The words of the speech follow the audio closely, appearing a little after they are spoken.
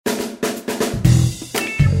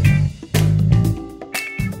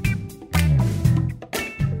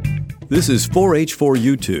This is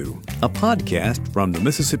 4H4U2, a podcast from the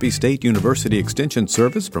Mississippi State University Extension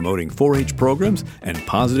Service promoting 4-H programs and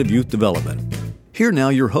positive youth development. Here now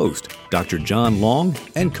your host, Dr. John Long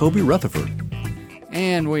and Kobe Rutherford.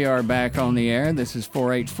 And we are back on the air. This is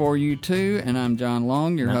 4H4U2, and I'm John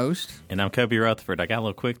Long, your host. And I'm Kobe Rutherford. I got a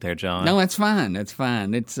little quick there, John. No, that's fine. That's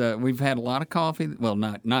fine. It's we've had a lot of coffee. Well,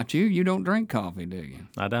 not you. You don't drink coffee, do you?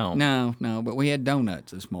 I don't. No, but we had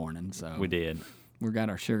donuts this morning. So We did. We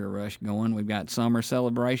got our sugar rush going. We've got summer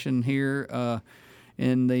celebration here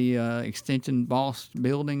in the Extension Boss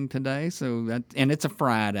building today. And it's a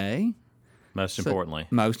Friday. Most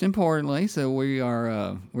importantly, so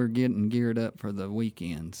we're getting geared up for the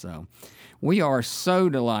weekend. So we are so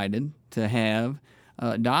delighted to have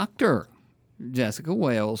Dr. Jessica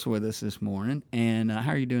Wells with us this morning. And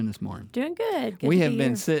how are you doing this morning? Doing good. We have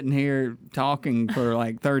been sitting here talking for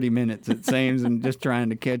like 30 minutes, it seems, and just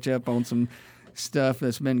trying to catch up on some stuff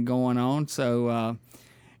that's been going on. So,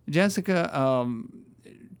 Jessica,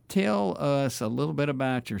 tell us a little bit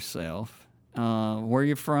about yourself, where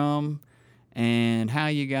you're from, and how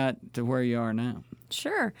you got to where you are now.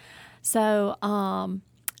 Sure. So, I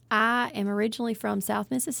am originally from South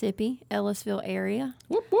Mississippi, Ellisville area.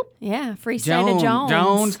 Whoop, whoop. Yeah, Free State of Jones.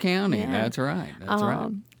 Jones County. Yeah. That's right. That's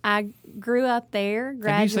right. I grew up there,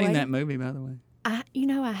 graduated. Have you seen that movie, by the way? I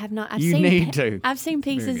have not. You need to. I've seen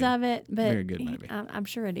pieces of it, but very good movie. I'm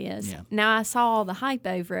sure it is. Yeah. Now, I saw all the hype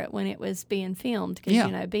over it when it was being filmed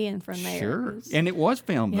because, being from there. Sure. And it was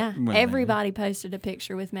filmed. Yeah. Everybody posted a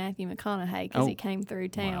picture with Matthew McConaughey because he came through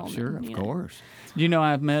town. Well, sure, of course. You know,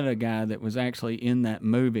 I've met a guy that was actually in that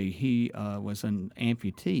movie. He was an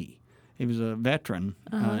amputee. He was a veteran,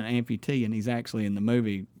 an amputee, and he's actually in the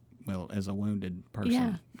movie, as a wounded person.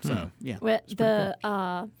 Yeah. So, yeah.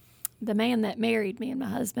 Well, the man that married me and my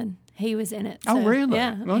husband, he was in it. So, oh, really?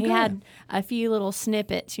 Yeah. Well, he good. had a few little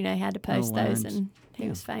snippets, he had to post those, lines. and he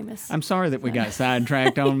was famous. I'm sorry that we got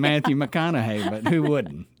sidetracked on Matthew McConaughey, but who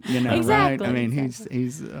wouldn't? Exactly, right? I mean, exactly.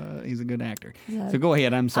 he's a good actor. So go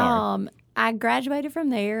ahead. I'm sorry. I graduated from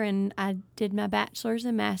there, and I did my bachelor's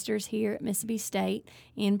and master's here at Mississippi State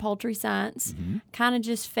in poultry science. Mm-hmm. Kind of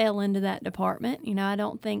just fell into that department. I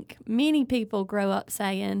don't think many people grow up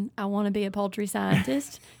saying, I want to be a poultry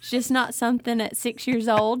scientist. It's just not something at 6 years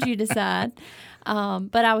old you decide.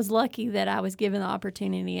 But I was lucky that I was given the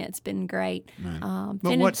opportunity. It's been great. Right.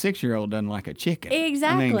 But what 6-year-old doesn't like a chicken?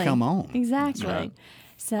 Exactly. I mean, come on. Exactly. Right.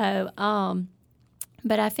 So,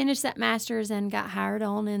 but I finished that master's and got hired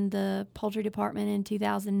on in the poultry department in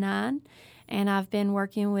 2009. And I've been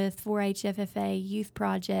working with 4-H FFA youth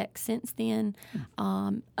projects since then,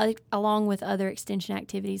 along with other extension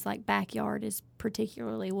activities like backyard is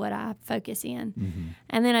particularly what I focus in. Mm-hmm.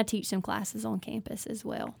 And then I teach some classes on campus as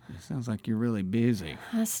well. It sounds like you're really busy.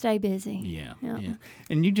 I stay busy. Yeah. Yep. Yeah.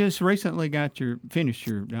 And you just recently finished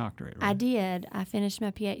your doctorate, right? I did. I finished my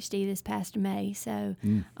PhD this past May. So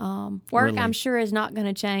work, Really? I'm sure, is not going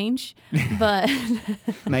to change, but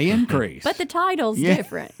May increase. but the title's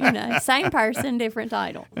different. Same person, different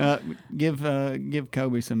title. Give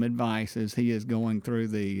Kobe some advice as he is going through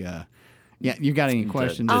the. You got any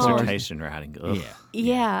questions? Dissertation writing. Ugh.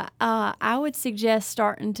 Yeah. I would suggest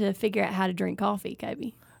starting to figure out how to drink coffee,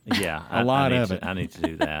 Kobe. Yeah. A lot of it. I need to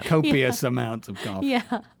do that. Copious amounts of coffee.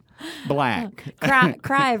 Yeah. Black.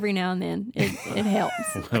 Cry every now and then. It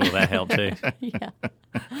helps. Will that help too? Yeah.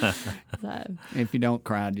 So, If you don't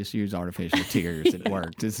cry, just use artificial tears. It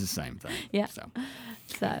works. It's the same thing. Yeah. So.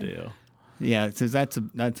 Deal. Yeah, it says that's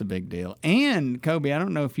a big deal. And Kobe, I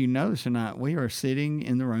don't know if you know this or not, we are sitting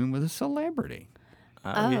in the room with a celebrity.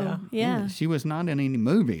 yeah. She was not in any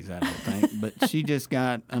movies, I don't think, but she just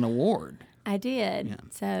got an award. I did. Yeah.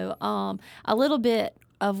 So a little bit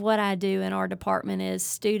of what I do in our department is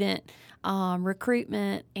student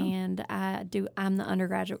recruitment, and I'm the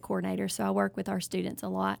undergraduate coordinator, so I work with our students a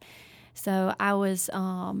lot. So I was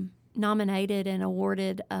nominated and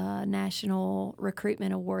awarded a national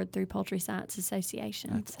recruitment award through Poultry Science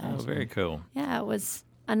Association. Very cool. Yeah, it was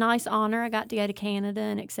a nice honor. I got to go to Canada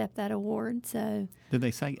and accept that award. So Did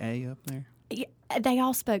they say A up there? yeah, they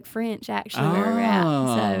all spoke French actually. Where we were at.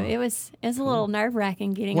 So it was a little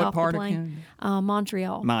nerve-wracking getting What off part the of plane.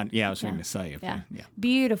 Montreal. I was going to say. Yeah. Yeah.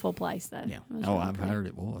 Beautiful place though. Yeah. It was Oh, really I've pretty. heard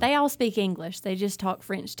it was. They all speak English. They just talk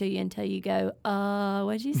French to you until you go,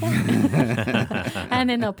 what'd you say? And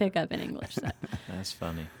then they'll pick up in English. So. That's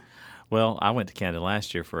funny. Well, I went to Canada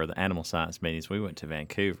last year for the animal science meetings. We went to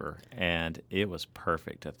Vancouver, and it was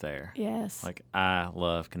perfect up there. Yes. Like, I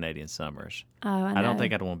love Canadian summers. Oh, I know. I don't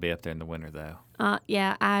think I'd want to be up there in the winter, though.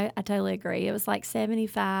 Yeah, I totally agree. It was like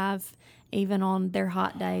 75 even on their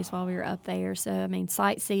hot days while we were up there. So, I mean,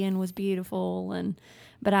 sightseeing was beautiful,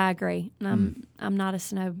 But I agree. I'm not a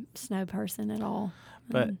snow person at all.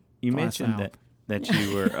 But you Fly mentioned south. that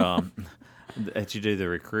you were that you do the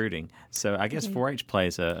recruiting. So I guess 4-H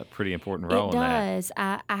plays a pretty important role It in that. does.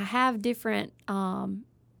 I have different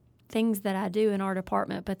things that I do in our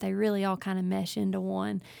department, but they really all kind of mesh into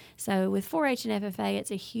one. So with 4-H and FFA,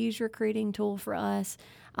 it's a huge recruiting tool for us.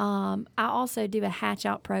 I also do a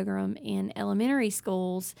hatch-out program in elementary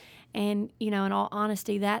schools, and, in all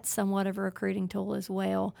honesty, that's somewhat of a recruiting tool as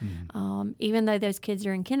well. Even though those kids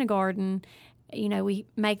are in kindergarten, we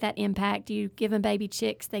make that impact. You give them baby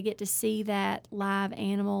chicks, they get to see that live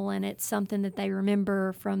animal, and it's something that they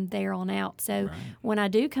remember from there on out. So when I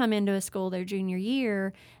do come into a school their junior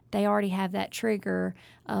year, they already have that trigger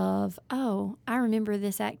of, oh, I remember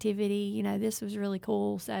this activity, this was really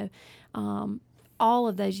cool. So all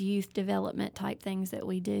of those youth development type things that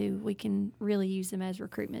we do, we can really use them as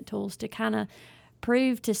recruitment tools to kind of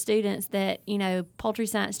prove to students that, poultry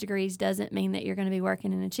science degrees doesn't mean that you're going to be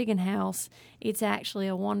working in a chicken house. It's actually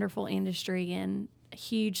a wonderful industry and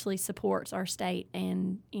hugely supports our state,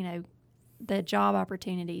 and, the job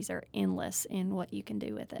opportunities are endless in what you can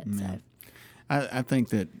do with it. So. I think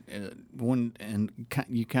that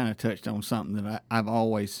you kind of touched on something that I've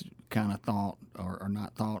always kind of thought, or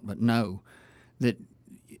not thought, but know, that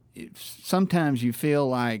sometimes you feel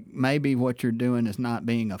like maybe what you're doing is not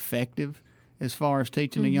being effective as far as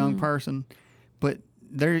teaching a young person, but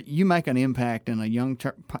you make an impact in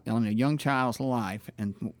on a young child's life,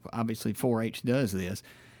 and obviously 4-H does this.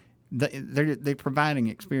 They're providing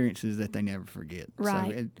experiences that they never forget.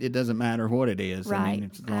 Right. So it doesn't matter what it is. Right.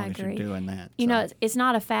 As long as you're doing that. It's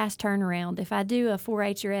not a fast turnaround. If I do a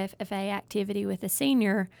 4-H or FFA activity with a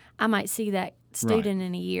senior, I might see that student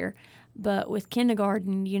in a year. But with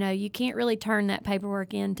kindergarten, you can't really turn that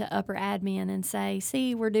paperwork into upper admin and say,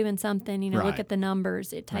 see, we're doing something, look at the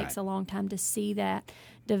numbers. It takes a long time to see that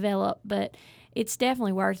develop, but it's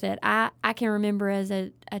definitely worth it. I can remember as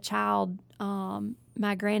a child,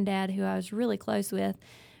 my granddad, who I was really close with,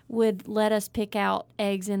 would let us pick out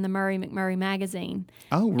eggs in the Murray McMurray magazine.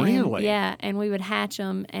 Oh, really? And we would hatch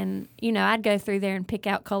them, and, I'd go through there and pick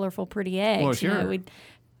out colorful, pretty eggs. Well, sure. We'd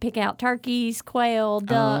pick out turkeys, quail,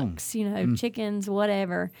 ducks, chickens,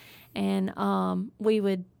 whatever. And we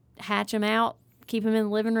would hatch them out, keep them in the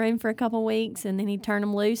living room for a couple weeks, and then he'd turn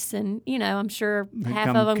them loose. And, I'm sure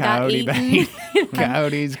half of them got eaten.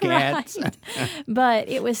 Coyotes, cats. Right. But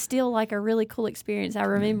it was still like a really cool experience. I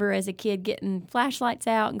remember as a kid getting flashlights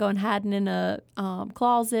out and going hiding in a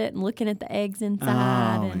closet and looking at the eggs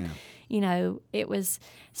inside. It was,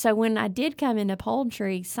 so when I did come into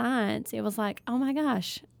poultry science, it was like, oh my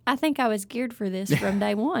gosh, I think I was geared for this from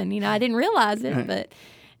day one. I didn't realize it, but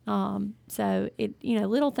so it,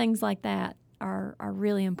 little things like that are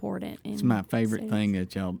really important. It's my favorite thing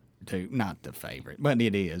that y'all do. Not the favorite, but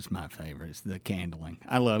it is my favorite. It's the candling.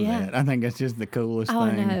 I love that. I think it's just the coolest thing.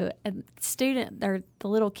 Oh, no. The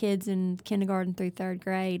little kids in kindergarten through third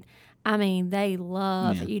grade, I mean, they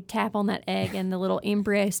love it. You tap on that egg and the little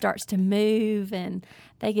embryo starts to move, and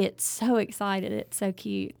they get so excited. It's so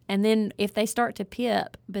cute. And then if they start to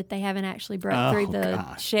pip, but they haven't actually broke through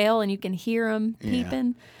the shell and you can hear them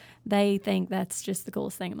peeping, they think that's just the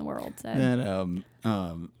coolest thing in the world. So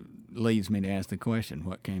that leads me to ask the question,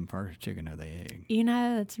 what came first, chicken or the egg?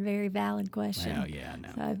 That's a very valid question. Well, yeah, I know.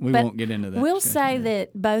 So, we won't get into that. We'll say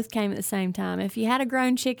that both came at the same time. If you had a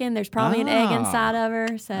grown chicken, there's probably an egg inside of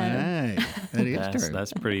her. So hey, that is true.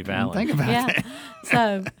 That's pretty valid. Think about that.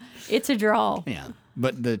 So it's a draw. Yeah.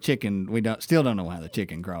 But the chicken, still don't know why the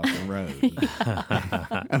chicken crossed the road.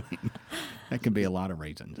 I mean, that could be a lot of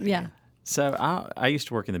reasons. Yeah. So I used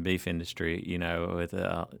to work in the beef industry, with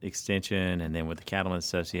Extension and then with the cattlemen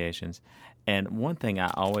associations. And one thing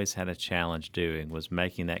I always had a challenge doing was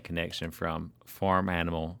making that connection from farm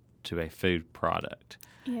animal to a food product.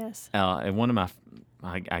 Yes. And one of my,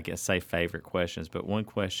 I guess, favorite questions, but one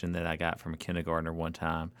question that I got from a kindergartner one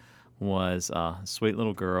time was a sweet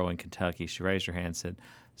little girl in Kentucky. She raised her hand and said,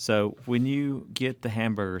 so when you get the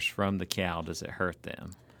hamburgers from the cow, does it hurt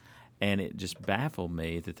them? And it just baffled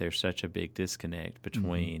me that there's such a big disconnect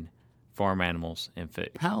between farm animals and food.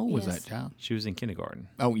 How old was that child? She was in kindergarten.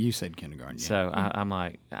 Oh, you said kindergarten. Yeah. So I'm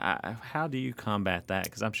like, how do you combat that?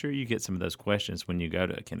 Because I'm sure you get some of those questions when you go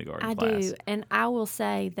to a kindergarten class. I do. And I will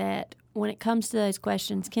say that when it comes to those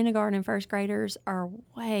questions, kindergarten and first graders are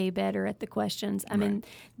way better at the questions. I mean,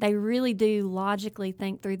 they really do logically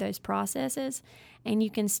think through those processes. And you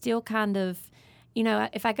can still kind of,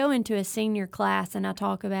 if I go into a senior class and I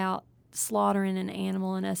talk about slaughtering an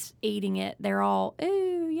animal and us eating it, they're all,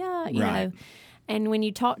 ooh, yeah, you know. And when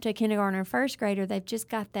you talk to a kindergartner or first grader, they've just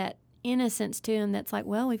got that innocence to them that's like,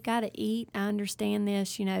 well, we've got to eat. I understand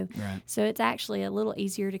this, Right. So it's actually a little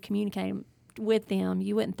easier to communicate with them.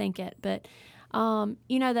 You wouldn't think it, but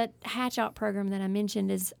that hatch out program that I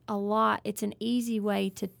mentioned is it's an easy way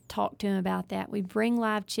to talk to them about that. We bring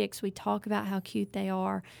live chicks. We talk about how cute they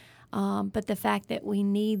are, but the fact that we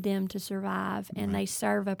need them to survive and they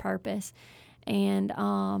serve a purpose. And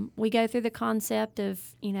we go through the concept of,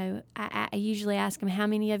 I usually ask them, how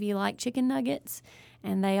many of you like chicken nuggets?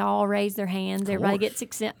 And they all raise their hands. Everybody gets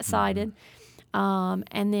excited.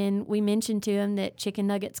 And then we mention to them that chicken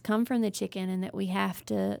nuggets come from the chicken and that we have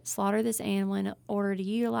to slaughter this animal in order to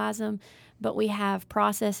utilize them. But we have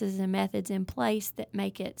processes and methods in place that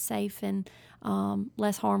make it safe and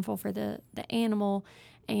less harmful for the animal.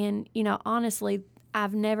 And, honestly,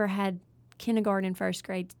 I've never had kindergarten and first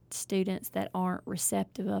grade students that aren't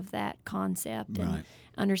receptive of that concept and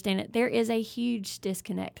understand it. There is a huge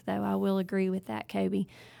disconnect, though. I will agree with that, Kobe.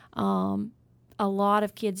 A lot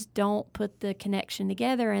of kids don't put the connection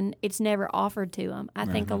together, and it's never offered to them. I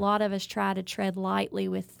think a lot of us try to tread lightly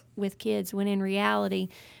with kids, when in reality,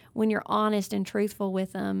 when you're honest and truthful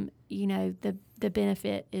with them, the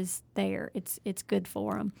benefit is there. It's good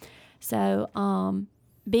for them. So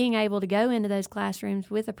being able to go into those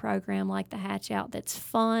classrooms with a program like the Hatch Out that's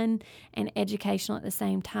fun and educational at the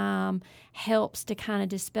same time helps to kind of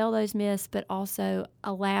dispel those myths, but also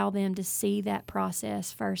allow them to see that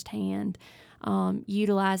process firsthand,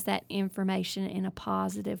 utilize that information in a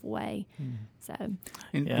positive way. So,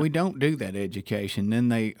 and we don't do that education. Then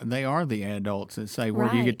they are the adults that say, where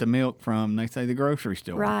do you get the milk from? They say the grocery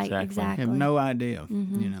store. Right, exactly. Have no idea,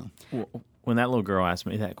 When that little girl asked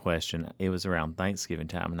me that question, it was around Thanksgiving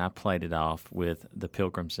time, and I played it off with the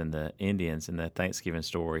Pilgrims and the Indians in the Thanksgiving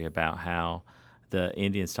story about how the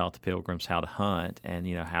Indians taught the Pilgrims how to hunt, and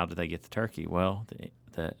how did they get the turkey? Well,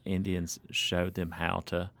 the Indians showed them how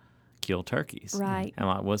to kill turkeys. Right.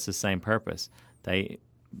 And what's the same purpose? They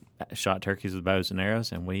shot turkeys with bows and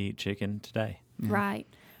arrows, and we eat chicken today. Right.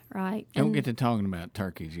 Right. Don't get to talking about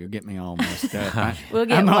turkeys. You'll get me all messed up. We'll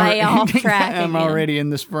get way off track. I'm already in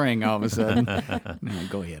the spring all of a sudden. No,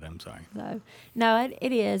 go ahead. I'm sorry. So, no,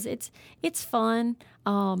 it is. It's fun.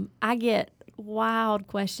 I get wild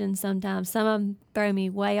questions sometimes. Some of them throw me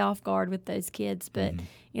way off guard with those kids, but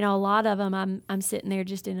a lot of them I'm sitting there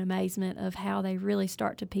just in amazement of how they really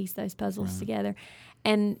start to piece those puzzles together.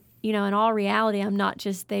 And in all reality, I'm not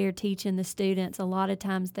just there teaching the students. A lot of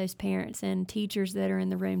times those parents and teachers that are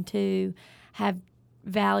in the room too have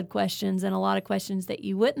valid questions, and a lot of questions that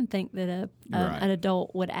you wouldn't think that an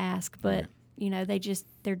adult would ask, but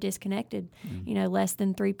they're disconnected. Less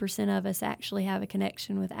than 3% of us actually have a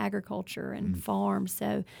connection with agriculture and farms.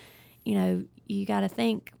 So, you got to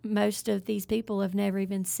think most of these people have never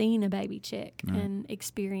even seen a baby chick and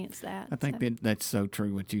experienced that. I think that's so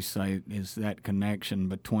true. What you say is that connection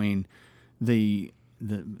between the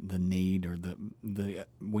need or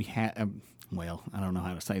we have. Well, I don't know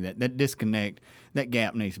how to say that. That disconnect, that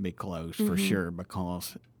gap needs to be closed for sure,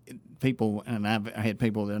 because people, and I had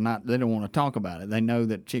people that they don't want to talk about it. They know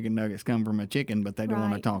that chicken nuggets come from a chicken, but they don't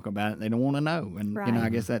want to talk about it. They don't want to know, and I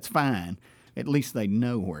guess that's fine. At least they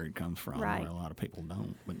know where it comes from, where a lot of people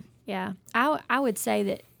don't. But. Yeah. I would say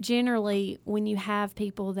that generally when you have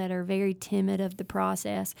people that are very timid of the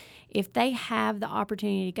process, if they have the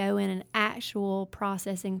opportunity to go in an actual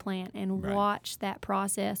processing plant and watch that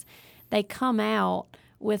process, they come out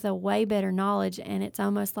with a way better knowledge, and it's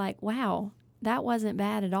almost like, wow, that wasn't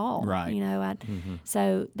bad at all. Right.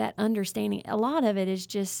 So that understanding, a lot of it is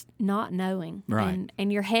just not knowing. Right.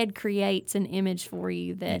 And your head creates an image for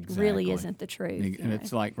you that really isn't the truth. And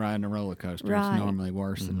it's like riding a roller coaster. Right. It's normally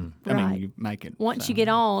worse than, I mean, you make it. Once you get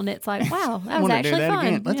on, it's like, wow, that was actually do that fun.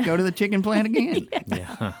 Again. Let's go to the chicken plant again.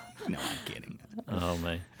 Yeah. No, I'm kidding. Oh,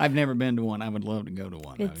 man. I've never been to one. I would love to go to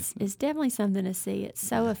one. It's definitely something to see. It's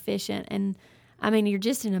so efficient, and I mean, you're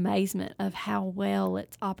just in amazement of how well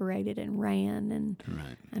it's operated and ran. And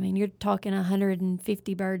I mean, you're talking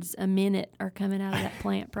 150 birds a minute are coming out of that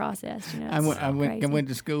plant process. I went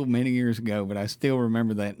to school many years ago, but I still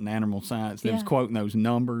remember that in animal science. They was quoting those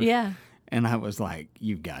numbers. Yeah. And I was like,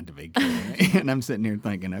 you've got to be kidding me. And I'm sitting here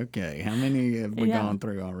thinking, okay, how many have we gone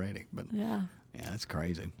through already? But yeah, that's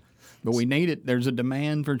crazy. But we need it. There's a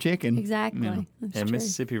demand for chicken. Exactly. And true.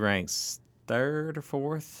 Mississippi ranks 3rd or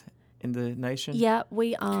 4th in the nation? Yeah,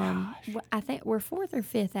 we I think we're 4th or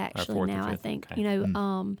 5th actually now. I think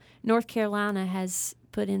North Carolina has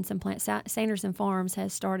put in some plants. Sanderson Farms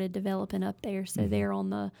has started developing up there, so they're on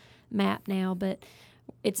the map now. But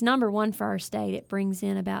it's number one for our state. It brings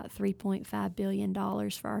in about $3.5 billion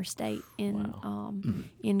for our state in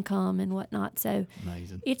income and whatnot. So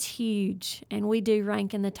Amazing. it's huge. And we do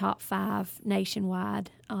rank in the top 5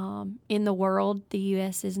 nationwide. In the world, the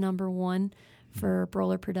U.S. is number 1 for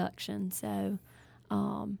broiler production. So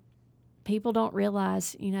people don't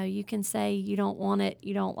realize, you can say you don't want it,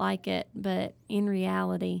 you don't like it, but in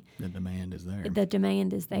reality, The demand is there. the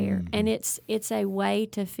demand is there, and it's a way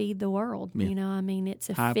to feed the world. Yeah. It's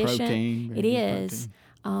efficient. High protein. It very good is.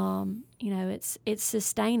 protein. It's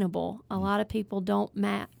sustainable. A lot of people don't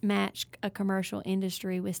match a commercial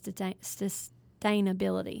industry with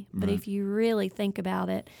sustainability, but if you really think about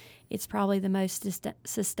it, it's probably the most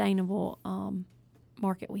sustainable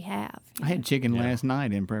market we have. I had chicken last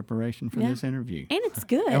night in preparation for this interview. And it's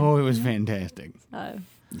good. Oh, it was fantastic. So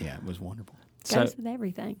Yeah, it was wonderful. goes with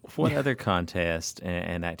everything. What other contests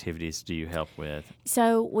and activities do you help with?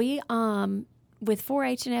 So we, with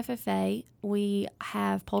 4-H and FFA, we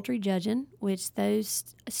have poultry judging, which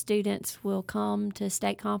those students will come to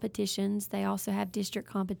state competitions. They also have district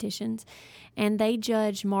competitions, and they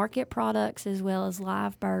judge market products as well as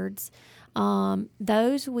live birds.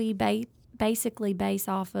 Those we basically base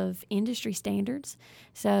off of industry standards.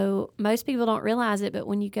 So most people don't realize it, but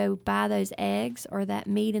when you go buy those eggs or that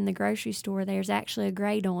meat in the grocery store, there's actually a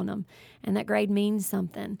grade on them, and that grade means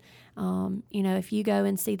something. If you go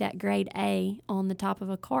and see that grade A on the top of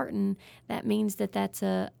a carton, that means that that's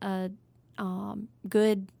a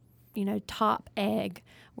good, top egg,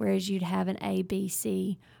 whereas you'd have an A, B,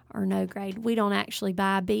 C, or no grade. We don't actually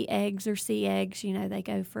buy B eggs or C eggs. They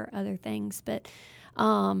go for other things, but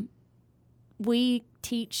we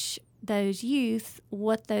teach those youth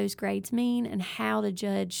what those grades mean and how to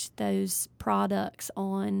judge those products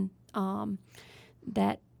on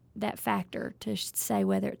that factor to say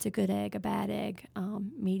whether it's a good egg, a bad egg,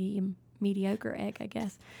 mediocre egg, I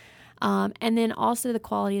guess. And then also the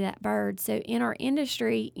quality of that bird. So in our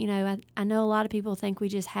industry, I know a lot of people think we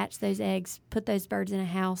just hatch those eggs, put those birds in a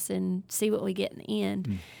house, and see what we get in the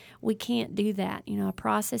end. We can't do that. A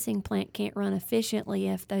processing plant can't run efficiently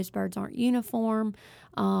if those birds aren't uniform,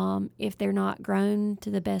 if they're not grown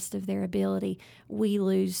to the best of their ability. We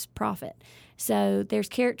lose profit. So there's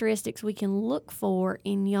characteristics we can look for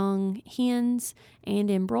in young hens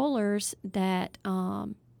and in broilers that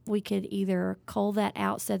we could either cull that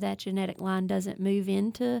out so that genetic line doesn't move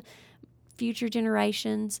into future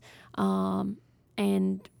generations,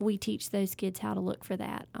 and we teach those kids how to look for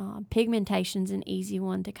that. Pigmentation's an easy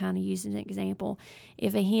one to kind of use as an example.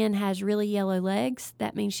 If a hen has really yellow legs,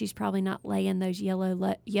 that means she's probably not laying those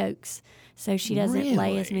yellow yolks, so she doesn't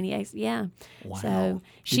lay as many eggs. Yeah. Wow. So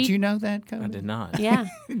Did you know that, Cody? I did not. Yeah.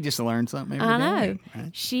 Just learn something every I day. know.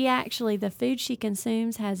 Right? She actually, the food she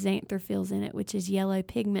consumes has xanthophylls in it, which is yellow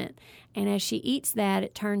pigment. And as she eats that,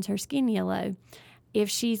 it turns her skin yellow. If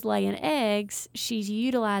she's laying eggs, she's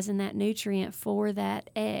utilizing that nutrient for that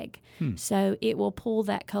egg. So it will pull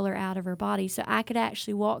that color out of her body. So I could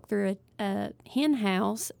actually walk through a hen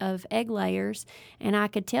house of egg layers, and I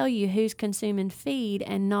could tell you who's consuming feed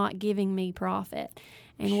and not giving me profit.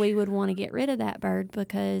 And we would want to get rid of that bird,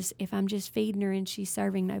 because if I'm just feeding her and she's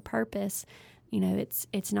serving no purpose,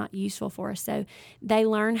 it's not useful for us. So they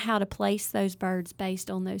learn how to place those birds based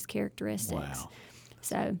on those characteristics. Wow.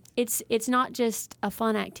 So it's not just a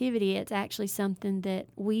fun activity. It's actually something that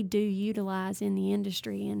we do utilize in the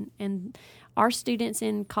industry, and our students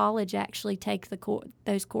in college actually take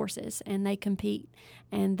those courses, and they compete,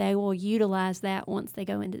 and they will utilize that once they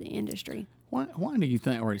go into the industry. Why do you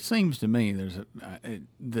think, or it seems to me,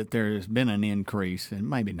 that there has been an increase, and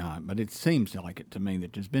maybe not, but it seems like it to me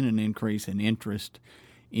that there's been an increase in interest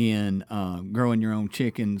in growing your own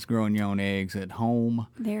chickens, growing your own eggs at home.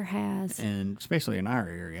 There has. And especially in our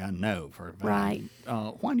area, I know for a fact. Right.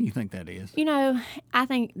 Why do you think that is? I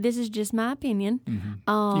think this is just my opinion.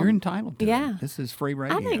 You're entitled to yeah. it. This is free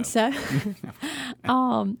radio. I think so.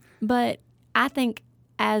 But I think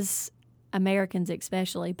as Americans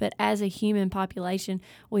especially, but as a human population,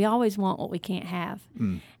 we always want what we can't have.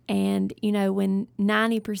 And, when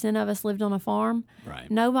 90% of us lived on a farm,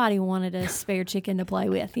 Right. nobody wanted a spare chicken to play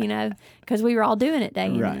with, because we were all doing it day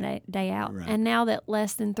in and day out. Right. And now that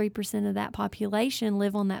less than 3% of that population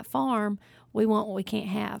live on that farm, we want what we can't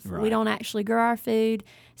have. Right. We don't actually grow our food.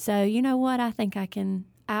 So, you know what? I think I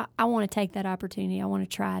want to take that opportunity. I want to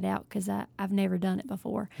try it out, because I've never done it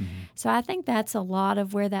before. So I think that's a lot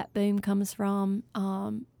of where that boom comes from,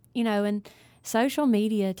 and social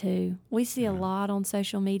media too. We see a lot on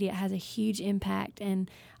social media. It has a huge impact, and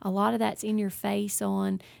a lot of that's in your face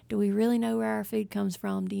on, do we really know where our food comes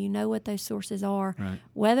from? Do you know what those sources are? Right.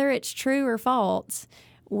 Whether it's true or false,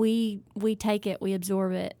 we take it, we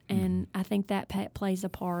absorb it, and I think that plays a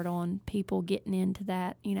part on people getting into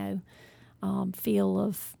that, feel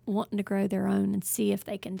of wanting to grow their own and see if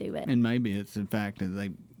they can do it. And maybe it's the fact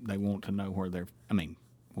that they want to know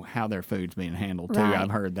how their food's being handled, too. Right. I've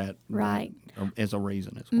heard that Right. as a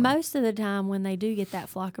reason as well. Most of the time when they do get that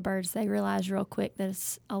flock of birds, they realize real quick that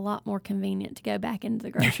it's a lot more convenient to go back into the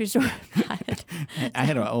grocery store and buy it. I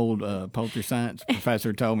had an old poultry science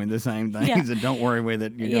professor told me the same thing. Yeah. He said, don't worry with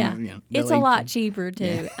it. Yeah, they'll it's a eat lot you. cheaper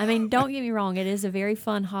too. I mean, don't get me wrong; it is a very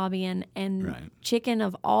fun hobby, and Right. chicken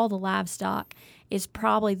of all the livestock is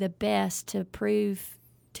probably the best to prove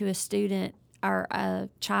to a student or a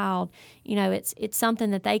child. It's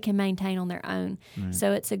something that they can maintain on their own. Right.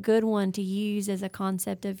 So it's a good one to use as a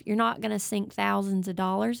concept of you're not going to sink thousands of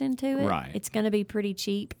dollars into it. Right. It's going to be pretty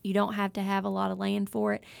cheap. You don't have to have a lot of land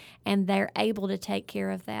for it, and they're able to take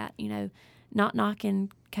care of that. Not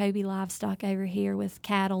knocking Kobe livestock over here with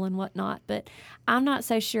cattle and whatnot, but I'm not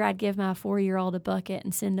so sure I'd give my 4-year-old a bucket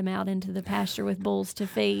and send him out into the pasture with bulls to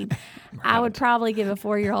feed. Right. I would probably give a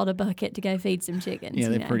 4-year-old a bucket to go feed some chickens. Yeah,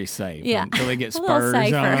 they're pretty safe. Yeah. Until they get A little spurs on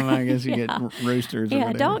safer. them, I guess you get roosters or Yeah,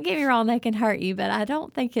 whatever. don't get me wrong, they can hurt you, but I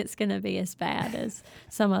don't think it's going to be as bad as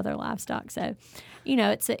some other livestock. So,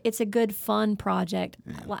 it's a good fun project.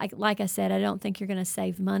 Yeah. Like I said, I don't think you're going to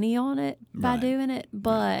save money on it by doing it,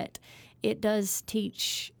 but it does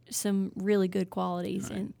teach some really good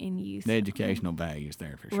qualities in youth. The educational values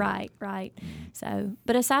there for sure. Right. So,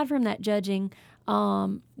 but aside from that judging,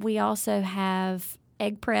 we also have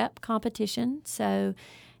egg prep competition. So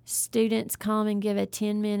students come and give a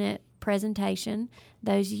 10-minute presentation.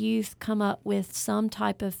 Those youth come up with some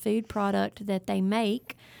type of food product that they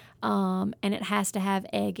make, and it has to have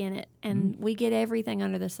egg in it. And we get everything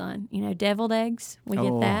under the sun. Deviled eggs, we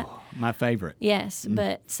get that. My favorite. Yes,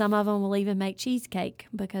 but some of them will even make cheesecake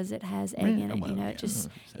because it has egg in it. Well,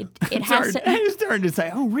 It has to. I started to say,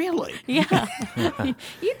 oh, really? Yeah,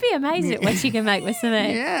 you'd be amazed at what you can make with some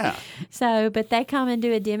eggs. Yeah. So, but they come and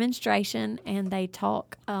do a demonstration and they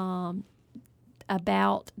talk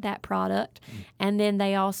about that product, and then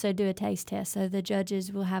they also do a taste test. So the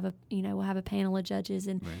judges will have a panel of judges,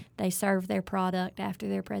 and they serve their product after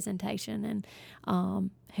their presentation, and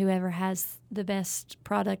whoever has the best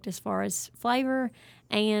product as far as flavor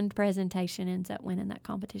and presentation ends up winning that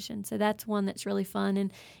competition. So that's one that's really fun,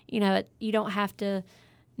 and you don't have to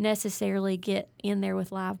necessarily get in there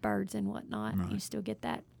with live birds and whatnot. You still get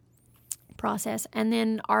that process. And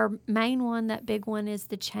then our main one, that big one, is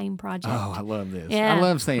the chain project. Oh, I love this. Yeah. I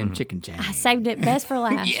love saying chicken chain. I saved it best for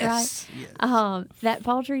last, Yes, right? That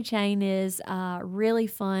poultry chain is really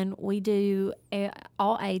fun. We do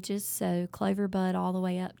all ages, so Clover Bud all the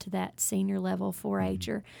way up to that senior level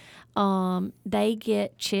 4-H'er. They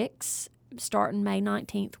get chicks starting May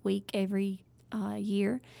 19th week every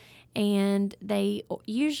year, and they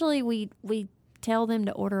usually we tell them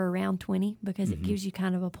to order around 20 because it gives you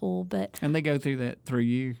kind of a pool. But and they go through that through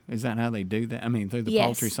you? Is that how they do that? I mean, through the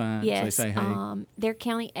poultry science? Yes. They say, hey. Their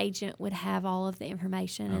county agent would have all of the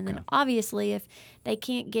information. And then obviously if they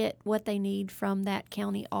can't get what they need from that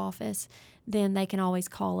county office, then they can always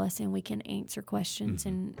call us and we can answer questions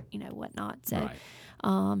and, whatnot. So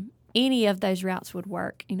any of those routes would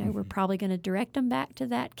work. We're probably going to direct them back to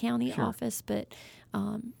that county office, but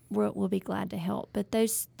we'll be glad to help. But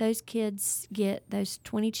those kids get those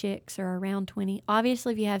 20 chicks or around 20.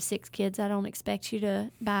 Obviously, if you have 6 kids, I don't expect you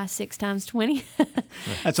to buy 6 times 20.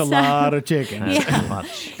 That's a lot of chicken. Yeah.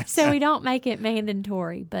 So we don't make it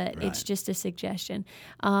mandatory, but it's just a suggestion.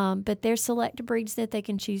 But there's select breeds that they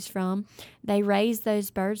can choose from. They raise those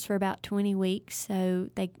birds for about 20 weeks, so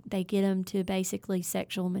they get them to basically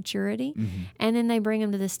sexual maturity, and then they bring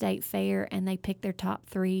them to the state fair and they pick their top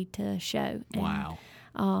 3 to show. And, Wow.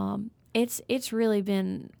 It's really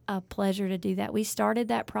been a pleasure to do that. We started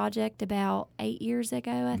that project about 8 years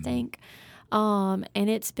ago, I think, and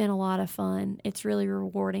it's been a lot of fun. It's really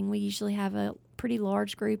rewarding. We usually have a pretty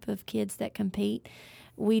large group of kids that compete.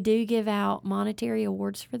 We do give out monetary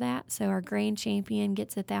awards for that, so our grand champion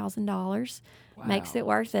gets $1,000. Wow. Makes it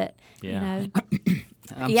worth it. Yeah.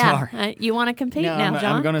 I'm sorry. You want to compete now,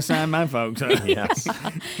 John? I'm going to sign my folks up. Yes.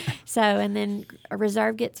 So, and then a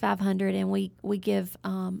reserve gets $500, and we give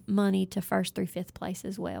money to first through 5th place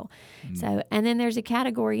as well. So, and then there's a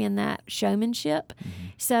category in that showmanship.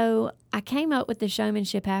 So I came up with the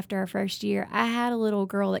showmanship after our first year. I had a little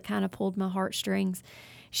girl that kind of pulled my heartstrings.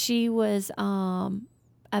 She was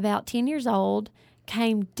about 10 years old,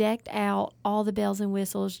 came decked out, all the bells and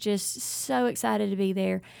whistles, just so excited to be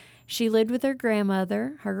there. She lived with her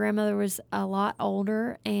grandmother. Her grandmother was a lot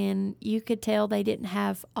older, and you could tell they didn't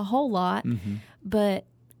have a whole lot, but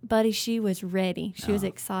Buddy, she was ready. She was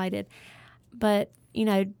excited. But,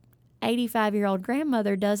 85-year-old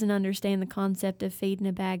grandmother doesn't understand the concept of feeding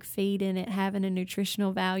a bag feed and it having a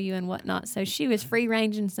nutritional value and whatnot. So she was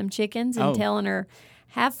free-ranging some chickens and telling her,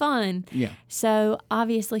 have fun. Yeah. So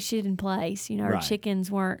obviously she didn't place. Her Right. chickens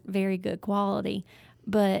weren't very good quality.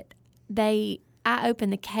 But I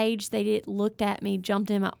opened the cage. They looked at me, jumped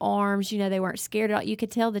in my arms. They weren't scared at all. You could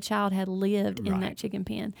tell the child had lived in that chicken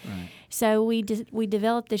pen. Right. So we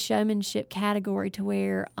developed the showmanship category to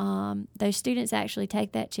where those students actually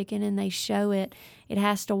take that chicken and they show it. It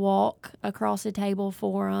has to walk across the table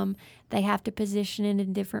for them. They have to position it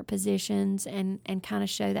in different positions and kind of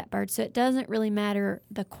show that bird. So it doesn't really matter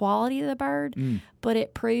the quality of the bird, but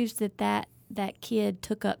it proves that kid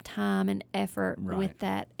took up time and effort with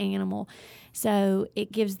that animal. So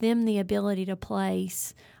it gives them the ability to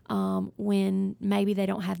place when maybe they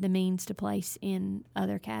don't have the means to place in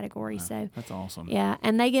other categories. So That's awesome. yeah,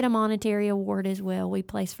 and they get a monetary award as well. We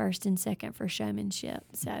place first and second for showmanship.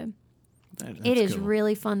 So That's it is cool.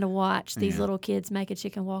 really fun to watch these Yeah. little kids make a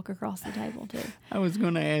chicken walk across the table too. I was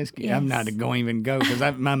going to ask you. I'm not Yes. going to even go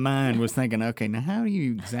because my mind was thinking, okay, now how do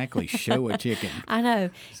you exactly show a chicken? I know.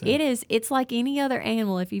 It's like any other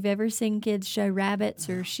animal. If you've ever seen kids show rabbits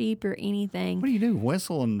or sheep or anything, What do you do?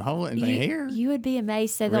 Whistle and hold it in the hair? you would be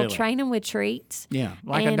amazed. So they'll Really? train them with treats. Yeah,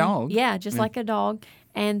 like a And- dog. Yeah, just like a dog.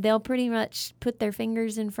 And they'll pretty much put their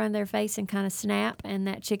fingers in front of their face and kind of snap, and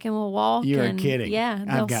that chicken will walk. You're and, kidding. Yeah,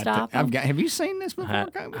 they'll stop. 'em. Have you seen this before,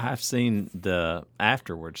 Kobe? I've seen the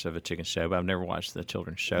afterwards of a chicken show, but I've never watched the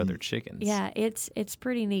children show their chickens. Yeah, it's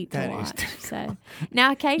pretty neat to That is watch. too So now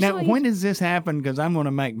Now, occasionally, when does this happen? Because I'm going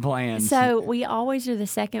to make plans. so we always are the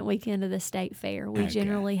second weekend of the state fair. We Okay.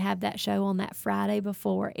 generally have that show on that Friday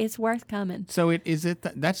before. It's worth coming. So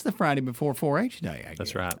that's the Friday before 4-H Day, I guess.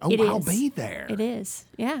 That's right. Oh, It I'll is. be there. It is.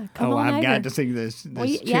 Yeah, come Oh, on I've over. got to see this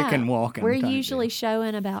chicken walking. We're type usually deal.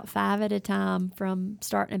 showing about 5 at a time from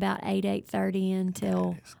starting about 8:30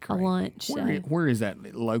 until is a great. lunch. Where is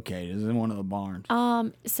that located? Is it in one of the barns?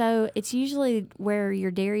 So it's usually where your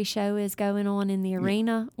dairy show is going on in the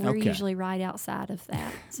arena. We're Okay. usually right outside of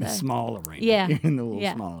that. So The small arena. Yeah. You're in the little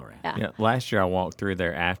Yeah. small arena. Yeah. Yeah, last year I walked through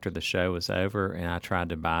there after the show was over, and I tried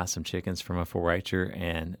to buy some chickens from a 4-H'er,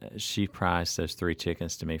 and she priced those 3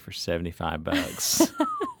 chickens to me for $75.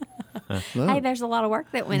 Look, hey, there's a lot of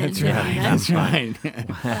work that went that's into right. it. You know? That's right.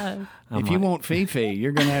 So, If you want Fifi,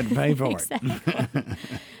 you're going to have to pay for it. exactly.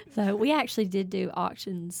 So we actually did do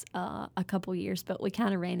auctions a couple years, but we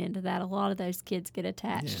kind of ran into that. A lot of those kids get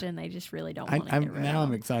attached, and they just really don't want to get rid Now of I'm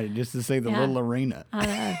them. excited just to see the Yeah. little arena. I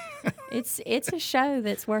know. It's a show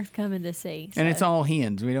that's worth coming to see. And so. it's all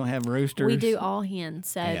hens. We don't have roosters. We do all hens,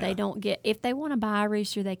 so Yeah. they don't get. If they want to buy a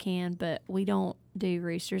rooster, they can, but we don't do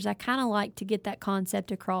roosters. I kind of like to get that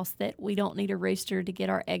concept across that we don't need a rooster to get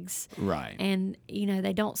our eggs. Right. And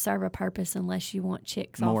they don't serve a purpose unless you want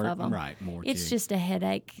chicks More- off of them. right, more It's chicks. just a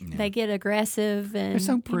headache. They get aggressive and They're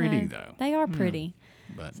so pretty, though. They are pretty.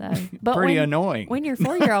 But, So, but pretty when, annoying. when your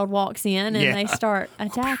 4-year-old walks in and Yeah. they start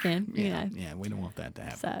attacking, yeah, we don't want that to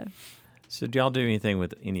happen. So So do y'all do anything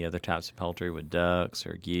with any other types of poultry, with ducks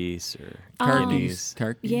or geese or Turkeys. guineas?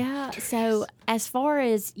 Turkeys. Yeah. So as far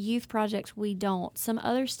as youth projects, we don't. Some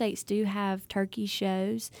other states do have turkey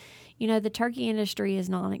shows. The turkey industry is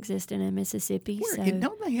non-existent in Mississippi. Where- so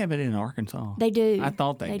don't they have it in Arkansas? they do. I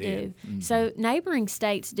thought they do. did. Mm-hmm. So neighboring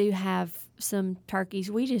states do have some turkeys.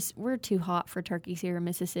 We're too hot for turkeys here in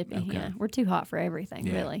Mississippi. Okay. Yeah, we're too hot for everything,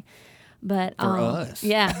 Yeah. really. But For us.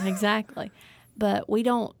 yeah, exactly. But we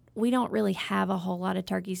don't really have a whole lot of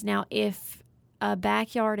turkeys now. If a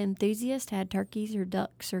backyard enthusiast had turkeys or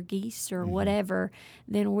ducks or geese or Mm-hmm. whatever,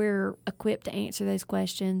 then we're equipped to answer those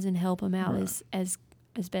questions and help them out as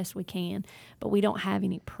best we can. But we don't have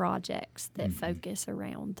any projects that Mm-hmm. focus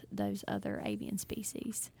around those other avian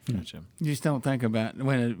species. Gotcha. You just don't think about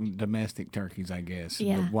domestic turkeys, I guess.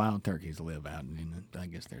 Yeah. The wild turkeys live out, and I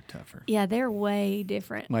guess they're tougher. Yeah, they're way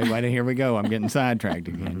different. Wait, here we go. I'm getting sidetracked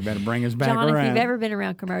again. We better bring us back John, around. if you've ever been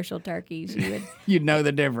around commercial turkeys, you would. You'd know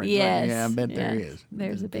the difference. Yes. Yeah, I bet there yeah. is.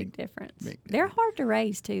 There's a big difference. big They're hard to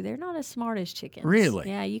raise too. They're not as smart as chickens. Really?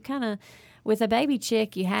 Yeah, you kind of with a baby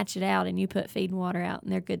chick, you hatch it out and you put feed and water out,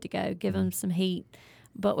 and they're good to go. Give them some heat.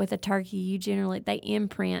 But with a turkey, you generally they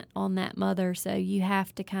imprint on that mother, so you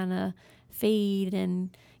have to kind of feed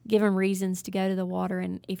and give them reasons to go to the water.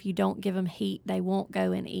 And if you don't give them heat, they won't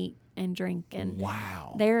go and eat and drink. And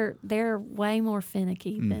Wow. they're way more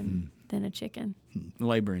finicky than a chicken.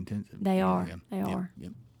 Labor intensive. They Yeah, are. yeah. They Yep, are.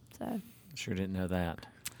 yep. So Sure didn't know that.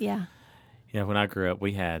 yeah. Yeah, when I grew up,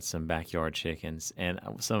 we had some backyard chickens, and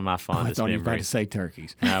some of my I fondest thought you were about to memories. say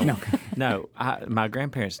turkeys. No, my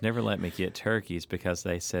grandparents never let me get turkeys because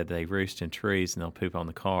they said they roost in trees and they'll poop on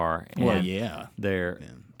the car. And Well, yeah, their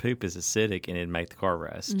poop is acidic and it'd make the car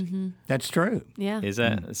rust. that's true. Yeah. Is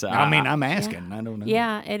that? So I mean, I'm asking. I don't know.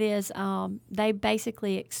 Yeah, it is. They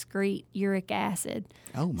basically excrete uric acid.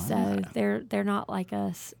 Oh my. So they're not like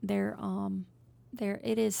us.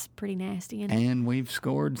 It is pretty nasty. And we've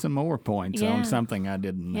scored some more points Yeah. on something I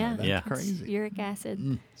didn't know. yeah, That's Yeah. it's crazy. uric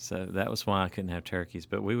acid. So that was why I couldn't have turkeys.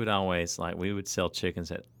 But we would always we would sell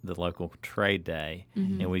chickens at the local trade day,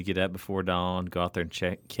 and we'd get up before dawn, go out there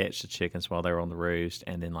and catch the chickens while they were on the roost,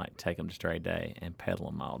 and then take them to trade day and peddle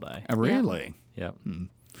them all day. Really? Yep.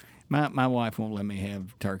 My wife won't let me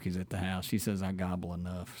have turkeys at the house. She says I gobble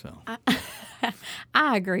enough. So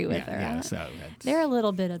I agree with her. yeah. So that's, They're a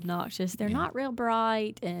little bit obnoxious. They're not real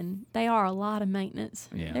bright, and they are a lot of maintenance.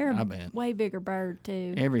 Yeah, They're I a bet. way bigger bird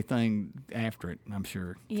too. everything after it, I'm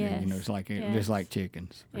sure. too. Yes, It's like yes. just like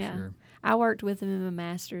chickens for Yeah. sure. I worked with them in my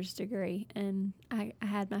master's degree, and I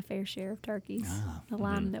had my fair share of turkeys. The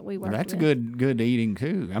line that we worked That's with. good eating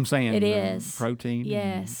too. I'm saying It is protein.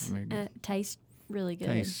 Yes, very good. it tastes really good.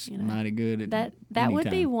 Tastes you know. mighty good. At That would be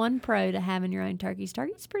anytime. one pro to having your own turkeys.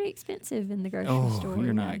 Turkey's pretty expensive in the grocery Oh, store. you're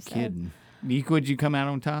you know, not so kidding. Would you come out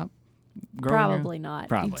on top? growing up? Probably not.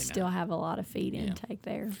 Probably You'd not. still have a lot of feed intake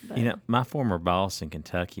there. But You know, my former boss in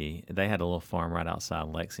Kentucky, they had a little farm right outside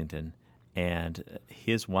Lexington, and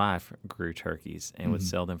his wife grew turkeys and would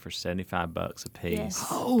sell them for $75 a piece, Yes.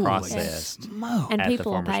 Holy processed smoke. and at the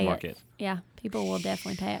people will farmer's pay market. it. Yeah, people will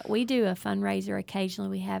definitely pay it. We do a fundraiser occasionally.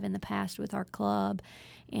 We have in the past with our club,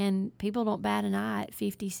 and people don't bat an eye at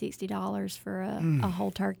 $50, $60 for a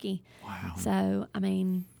whole turkey. Wow. So, I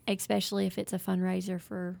mean, especially if it's a fundraiser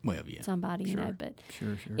for Well, yeah. somebody, you know. Sure. But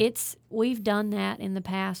Sure. we've done that in the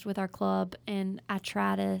past with our club, and I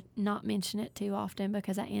try to not mention it too often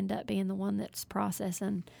because I end up being the one that's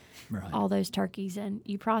processing Right. all those turkeys. And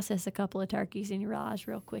you process a couple of turkeys, and you realize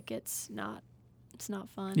real quick it's not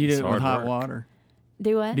fun. You do It's it with hard hot work. water?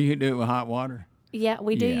 Do what? Do you do it with hot water? Yeah,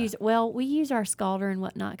 we do Yeah. we use our scalder and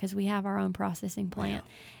whatnot because we have our own processing plant.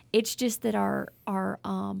 It's just that our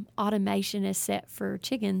automation is set for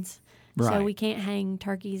chickens, Right. so we can't hang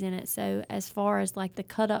turkeys in it. So as far as like the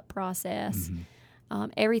cut up process,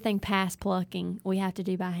 everything past plucking we have to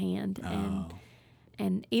do by hand,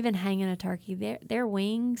 and even hanging a turkey, their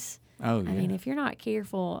wings. Oh, yeah. I mean, if you're not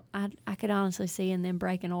careful, I could honestly see them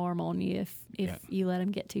break an arm on you if Yeah. you let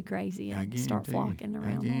them get too crazy I and start guarantee flocking you.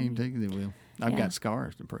 around. I on you. guarantee you they will. I've Yeah. got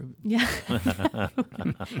scars to prove it. Yeah,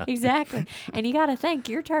 exactly. And you got to think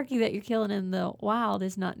your turkey that you're killing in the wild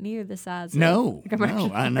is not near the size. No, of commercial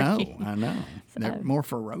no, I know, turkey. I know. They're So, more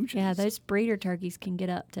ferocious. Yeah, those breeder turkeys can get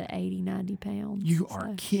up to 80, 90 pounds. You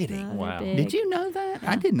are kidding. no, they're Wow. big. Did you know that?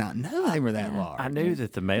 I did not know they were that large. I knew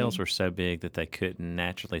that the males were so big that they couldn't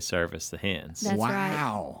naturally service the hens. That's right.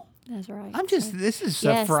 Wow. That's right. This is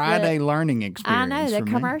Yes, a Friday the- learning experience. I know for the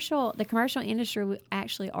me. commercial industry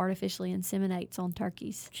actually artificially inseminates on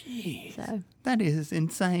turkeys. Jeez, So that is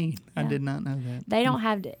insane. I Yeah. did not know that. they don't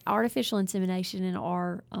have artificial insemination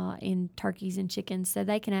in turkeys and chickens, so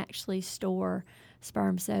they can actually store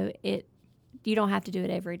sperm. So you don't have to do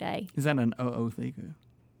it every day. Is that an ootheca?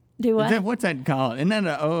 Do what? What's that called? Isn't that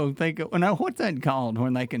an ootheca? No, what's that called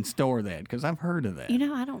when they can store that? Because I've heard of that. You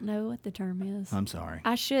know, I don't know what the term is. I'm sorry.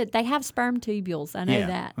 I should. They have sperm tubules. I know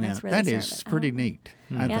that. That's where that they is serve it. pretty I don't know. neat.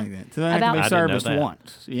 I Yeah. think that. So that About- can I be didn't know serviced that.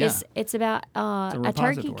 once. Yeah. It's about a a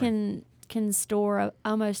turkey repository. can store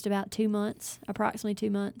almost about 2 months, approximately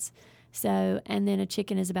 2 months. So, and then a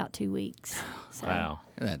chicken is about 2 weeks. So, Wow.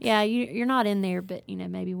 That's- Yeah, you're not in there, but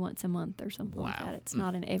maybe once a month or something like Wow. that. It's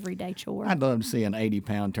not an everyday chore. I'd love to see an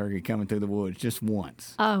 80-pound turkey coming through the woods just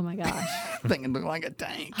once. Oh my gosh, I think it looked like a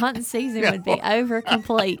tank. hunting season would be over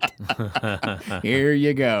complete. Here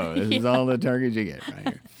you go. This is all the turkeys you get right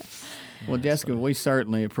here. Well, Jessica, we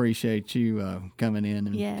certainly appreciate you coming in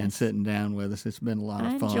and Yes. sitting down with us. It's been a lot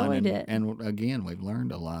of I fun. enjoyed it. And again, we've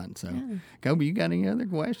learned a lot. So, Kobe, you got any other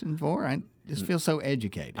questions for her? I just feel so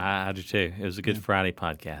educated. I do too. It was a good Friday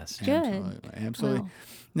podcast. Good. Absolutely. Absolutely. Well.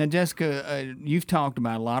 Now, Jessica, you've talked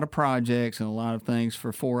about a lot of projects and a lot of things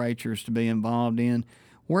for 4-Hers to be involved in.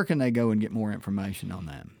 Where can they go and get more information on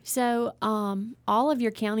that? So, all of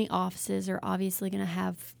your county offices are obviously going to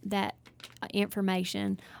have that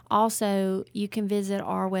information. Also, you can visit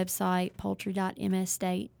our website,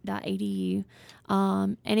 poultry.msstate.edu.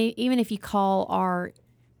 Even if you call our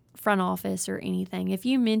front office or anything, if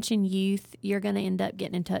you mention youth, you're going to end up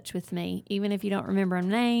getting in touch with me. Even if you don't remember a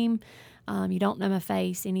name, you don't know my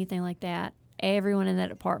face, anything like that. everyone in that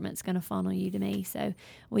department's going to funnel you to me. So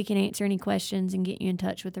we can answer any questions and get you in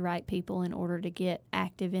touch with the right people in order to get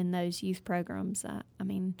active in those youth programs. I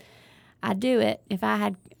mean, I do it. If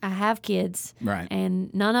I have kids, Right.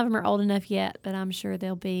 and none of them are old enough yet, but I'm sure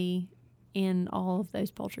they'll be in all of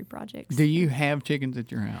those poultry projects. Do you have chickens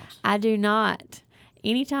at your house? I do not.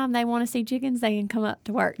 Anytime they want to see chickens, they can come up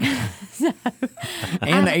to work. So,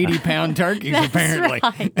 And 80-pound turkeys, that's apparently.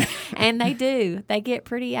 right. And they do. They get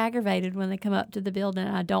pretty aggravated when they come up to the building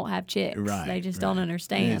and I don't have chicks. Right, They just right. don't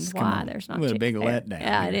understand Yes, come why on. there's not What chicks a big there. letdown.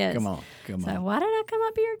 Yeah, it is. Come on. So why did I come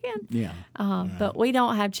up here again? Yeah. But we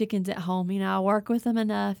don't have chickens at home. You know, I work with them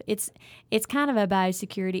enough. It's kind of a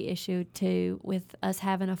biosecurity issue too, with us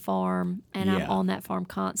having a farm, and Yeah. I'm on that farm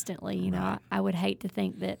constantly. You know, I would hate to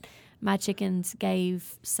think that my chickens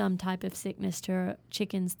gave some type of sickness to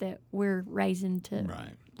chickens that we're raising to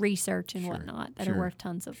Right. research and whatnot that Sure. are worth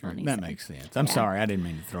tons of money. That So, makes sense. I'm yeah. sorry. I didn't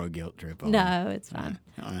mean to throw a guilt trip on you. No, it's fine.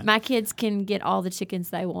 All right. My kids can get all the chickens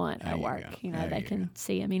they want There at you work. go. You know, There they you can go.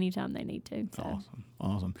 see them anytime they need to. So.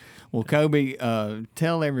 Awesome. Well, Kobe,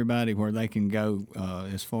 tell everybody where they can go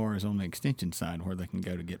as far as on the extension side, where they can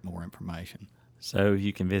go to get more information. So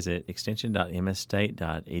you can visit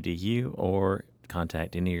extension.msstate.edu or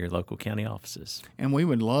contact any of your local county offices. And we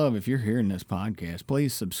would love, if you're hearing this podcast,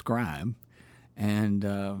 please subscribe and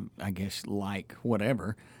I guess like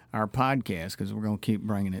whatever our podcast, because we're going to keep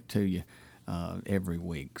bringing it to you every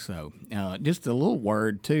week. So just a little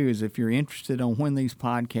word, too, is if you're interested on when these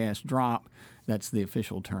podcasts drop, that's the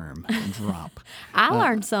official term, drop. I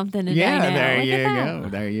learned something today. Yeah, now. there Look you at that. go.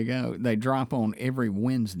 There you go. They drop on every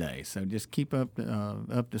Wednesday, so just keep up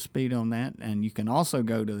to speed on that. And you can also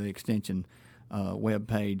go to the extension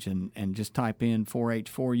webpage and just type in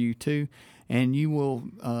 4H4U2, and you will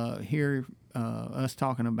hear us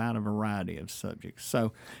talking about a variety of subjects.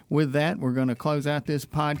 So with that, we're going to close out this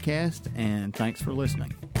podcast, and thanks for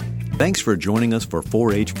listening. Thanks for joining us for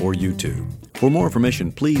 4H4U2. For more information,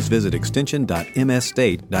 please visit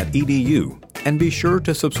extension.msstate.edu and be sure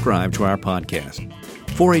to subscribe to our podcast.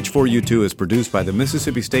 4H4U2 is produced by the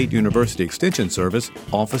Mississippi State University Extension Service,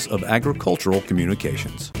 Office of Agricultural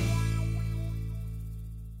Communications.